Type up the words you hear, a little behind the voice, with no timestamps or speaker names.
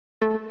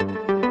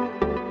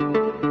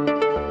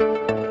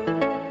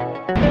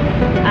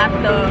at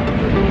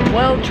the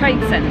World Trade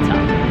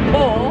Center,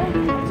 or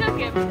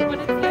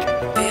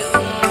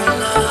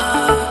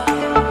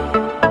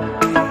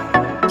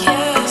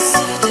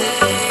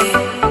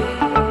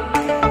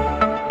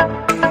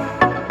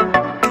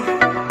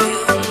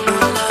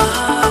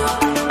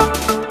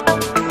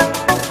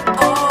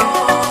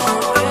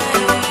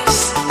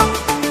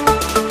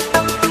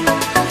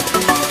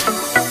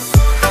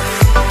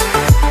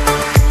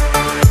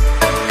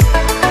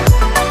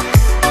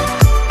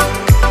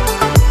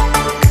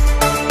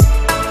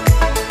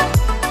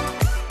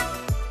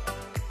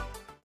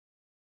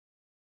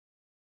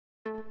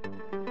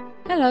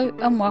Hello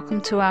and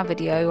welcome to our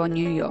video on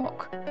New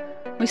York.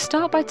 We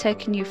start by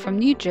taking you from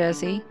New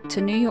Jersey to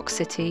New York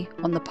City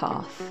on the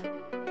path.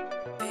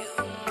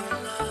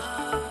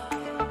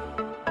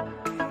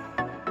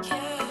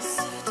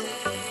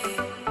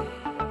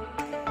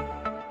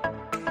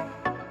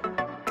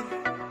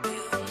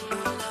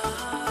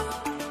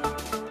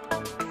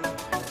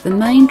 The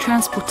main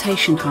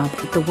transportation hub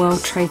at the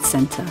World Trade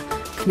Center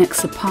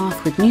connects the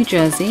path with New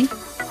Jersey,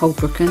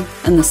 Hoboken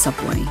and the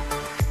subway.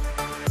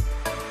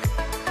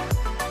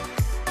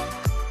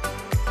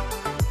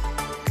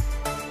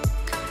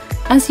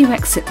 As you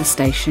exit the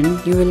station,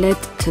 you are led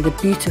to the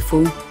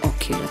beautiful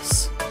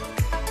Oculus.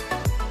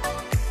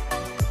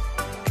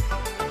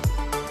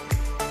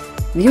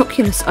 The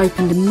Oculus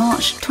opened in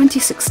March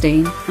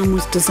 2016 and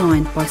was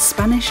designed by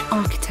Spanish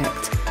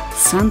architect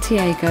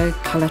Santiago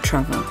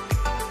Calatrava.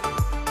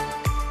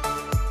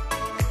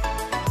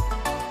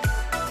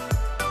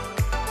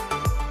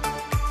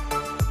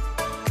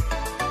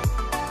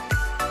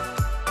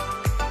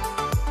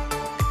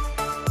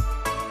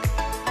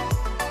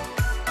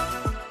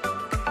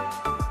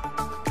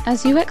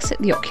 As you exit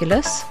the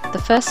Oculus, the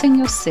first thing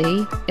you'll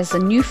see is the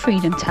new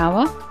Freedon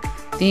Tower,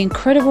 the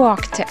incredible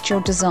architectural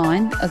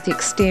design of the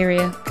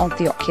exterior of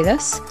the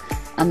Oculus,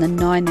 and the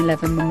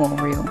 9/11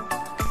 Memorial.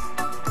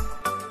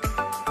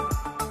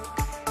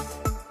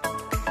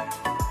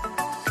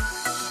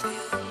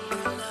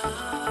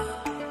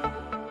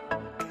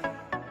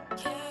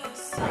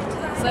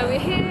 So we're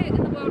here in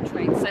the World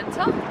Trade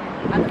Center,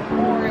 and the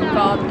Memorial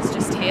Garden's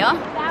just here.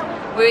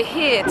 We were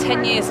here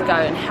 10 years ago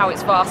and how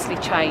it's vastly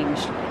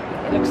changed.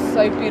 It looks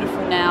so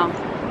beautiful now,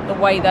 the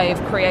way they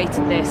have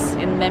created this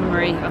in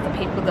memory of the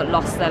people that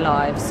lost their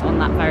lives on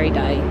that very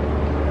day.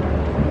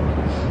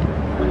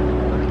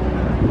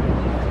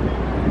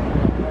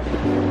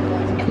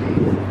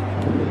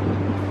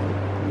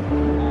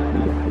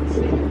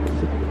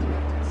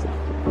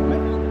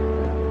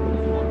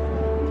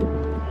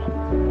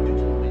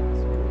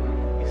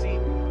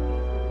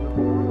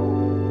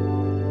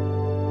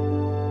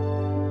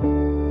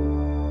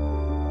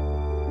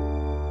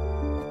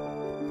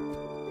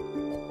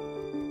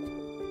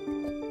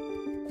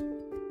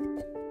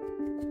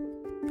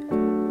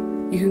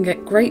 You can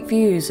get great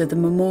views of the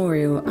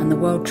Memorial and the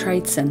World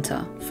Trade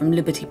Center from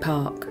Liberty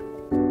Park.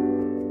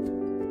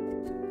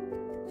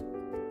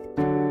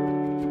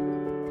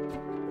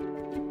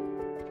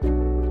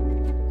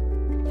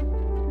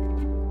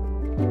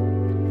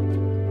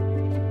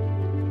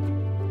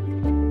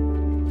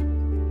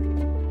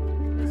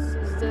 This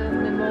is the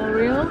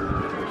Memorial.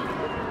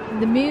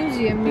 The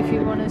museum, if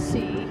you want to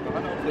see,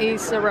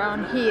 is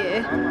around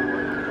here.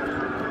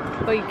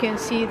 But you can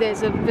see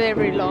there's a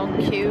very long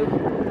queue.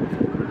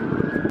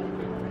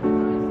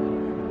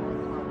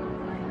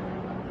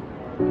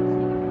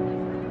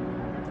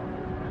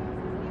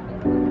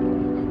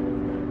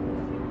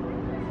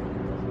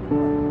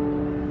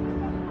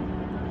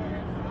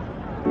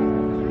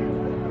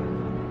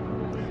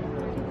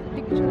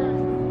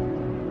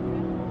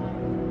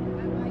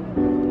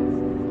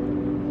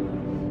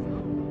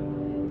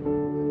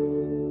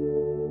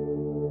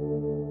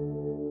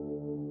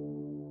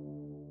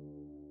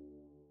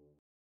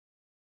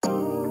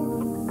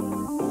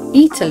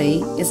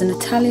 Eataly is an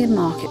Italian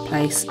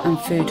marketplace and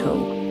food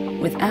hall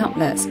with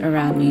outlets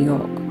around New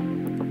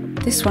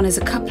York. This one is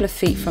a couple of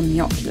feet from the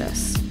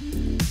Oculus.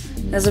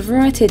 There's a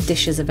variety of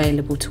dishes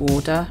available to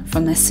order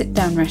from their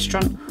sit-down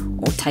restaurant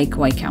or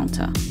takeaway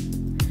counter.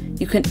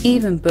 You can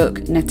even book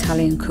an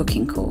Italian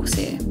cooking course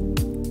here.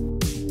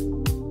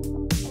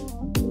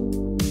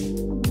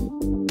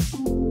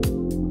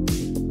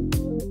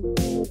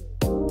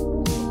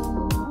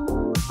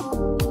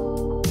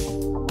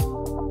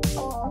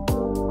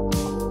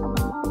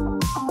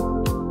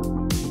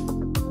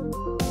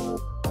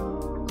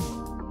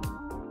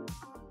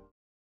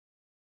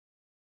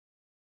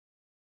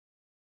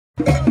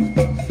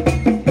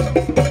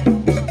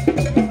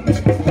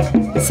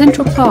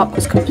 Central Park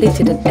was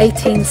completed in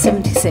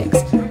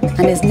 1876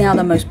 and is now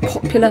the most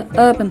popular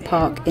urban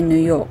park in New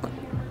York,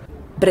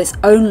 but it's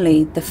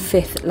only the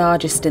 5th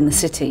largest in the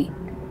city.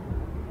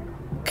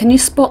 Can you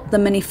spot the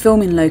many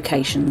filming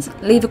locations?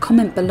 Leave a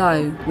comment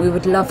below, we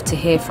would love to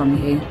hear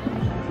from you.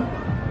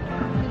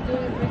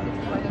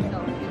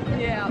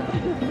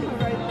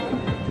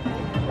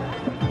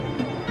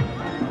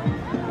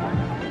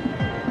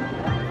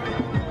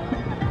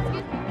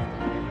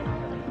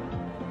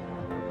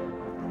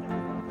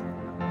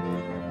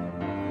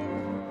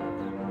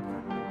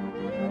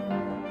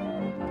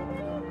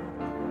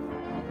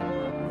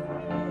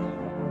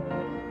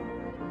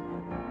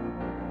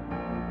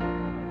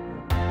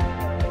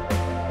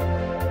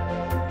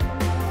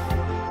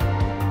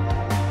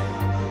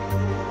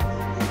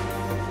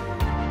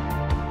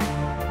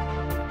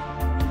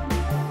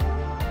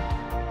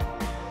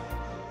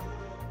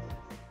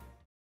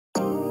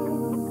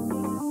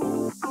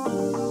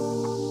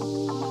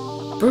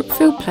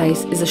 Brookfield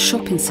Place is a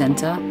shopping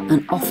centre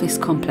and office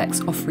complex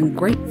offering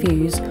great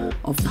views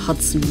of the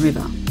Hudson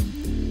River.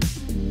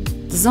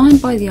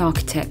 Designed by the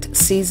architect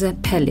Caesar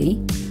Pelli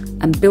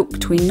and built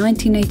between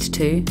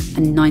 1982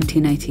 and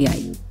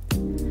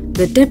 1988.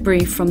 The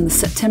debris from the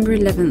September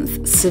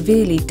 11th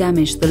severely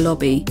damaged the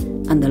lobby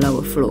and the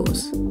lower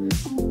floors.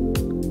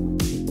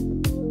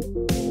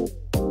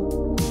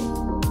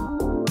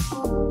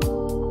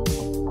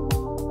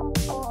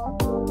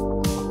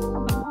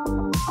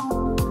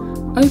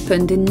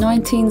 Opened in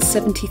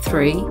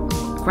 1973,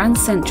 Grand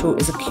Central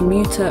is a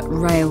commuter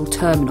rail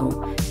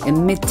terminal in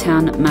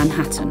Midtown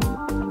Manhattan.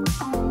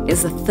 It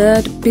is the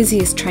third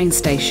busiest train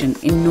station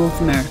in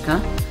North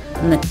America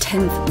and the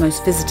 10th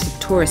most visited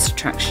tourist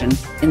attraction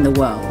in the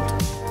world.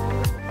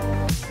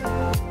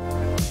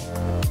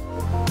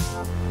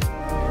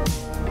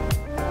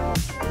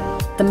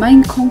 The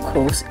main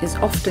concourse is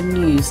often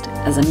used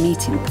as a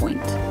meeting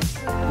point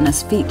and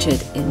has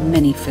featured in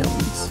many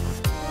films.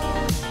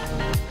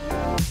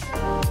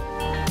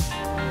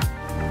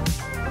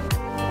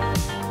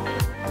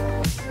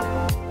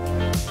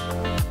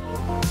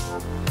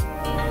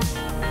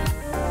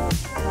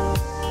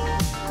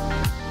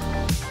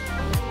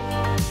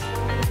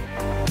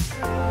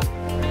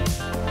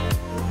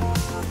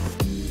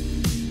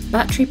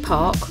 Battery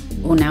Park,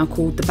 or now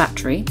called The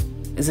Battery,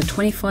 is a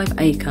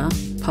 25-acre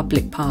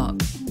public park,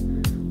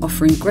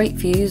 offering great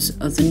views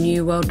of the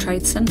New World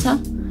Trade Center,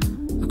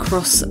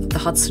 across the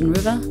Hudson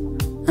River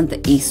and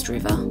the East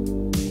River.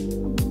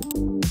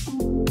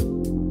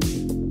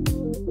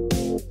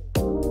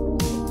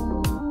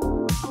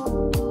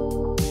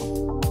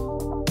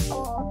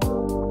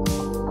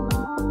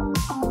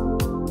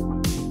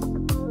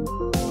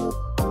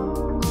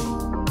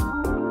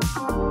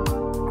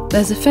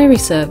 There's a ferry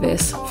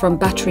service from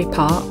Battery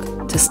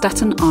Park to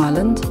Staten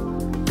Island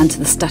and to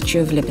the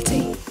Statue of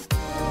Liberty.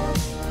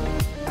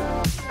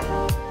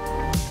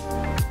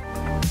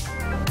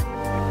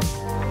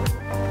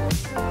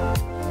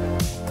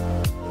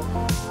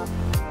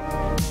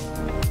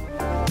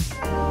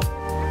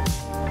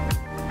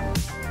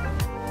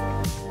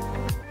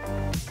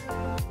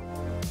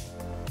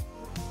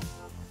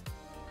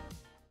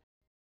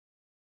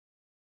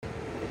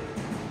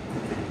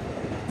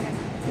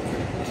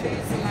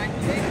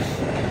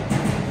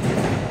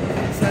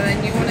 So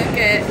then you want to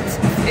get,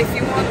 if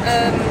you want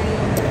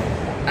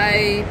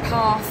a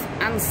path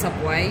and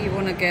subway, you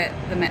want to get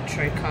the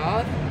Metro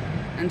card,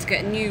 and to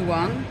get a new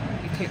one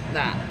you click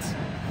that,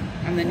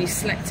 and then you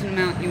select an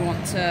amount you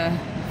want to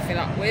fill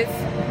up with,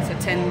 so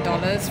 $10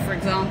 for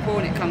example,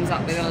 and it comes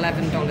up with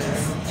 $11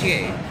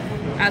 due.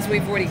 As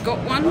we've already got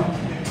one,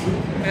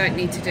 we don't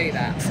need to do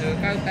that, so we'll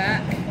go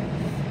back.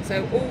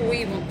 So all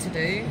we want to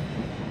do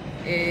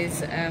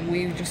is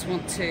we just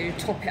want to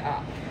top it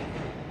up.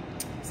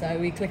 So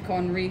we click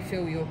on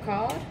refill your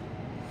card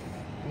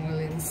and we'll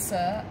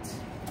insert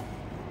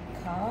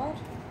card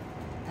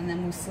and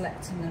then we'll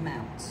select an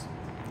amount. So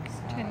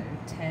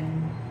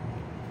 $10.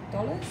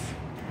 We'll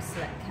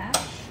select cash.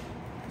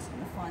 I'm just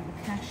going to find the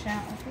cash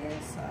out of here,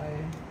 so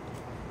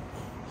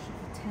should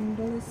be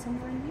 $10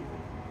 somewhere in here.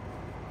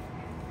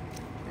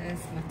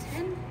 There's my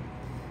 10.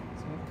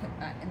 So we'll put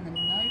that in the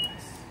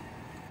notes.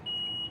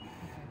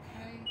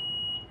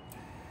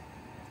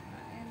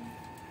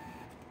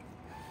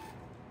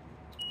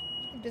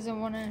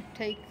 Doesn't want to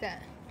take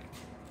that.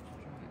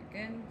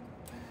 Try it again.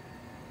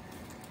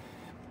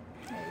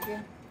 There you go.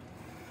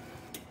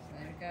 So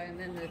there we go, and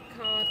then the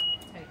card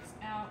takes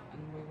out, and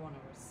we want a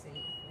receipt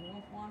if we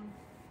want one,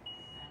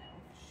 and it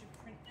should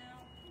print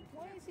out.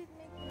 Why is it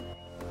making?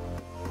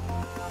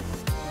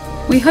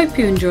 We hope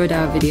you enjoyed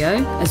our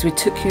video as we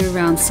took you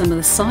around some of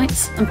the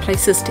sights and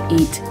places to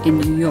eat in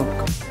New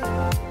York.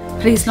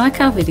 Please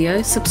like our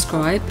video,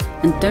 subscribe,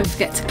 and don't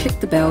forget to click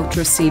the bell to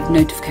receive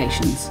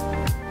notifications.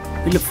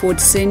 We look forward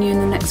to seeing you in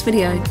the next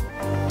video.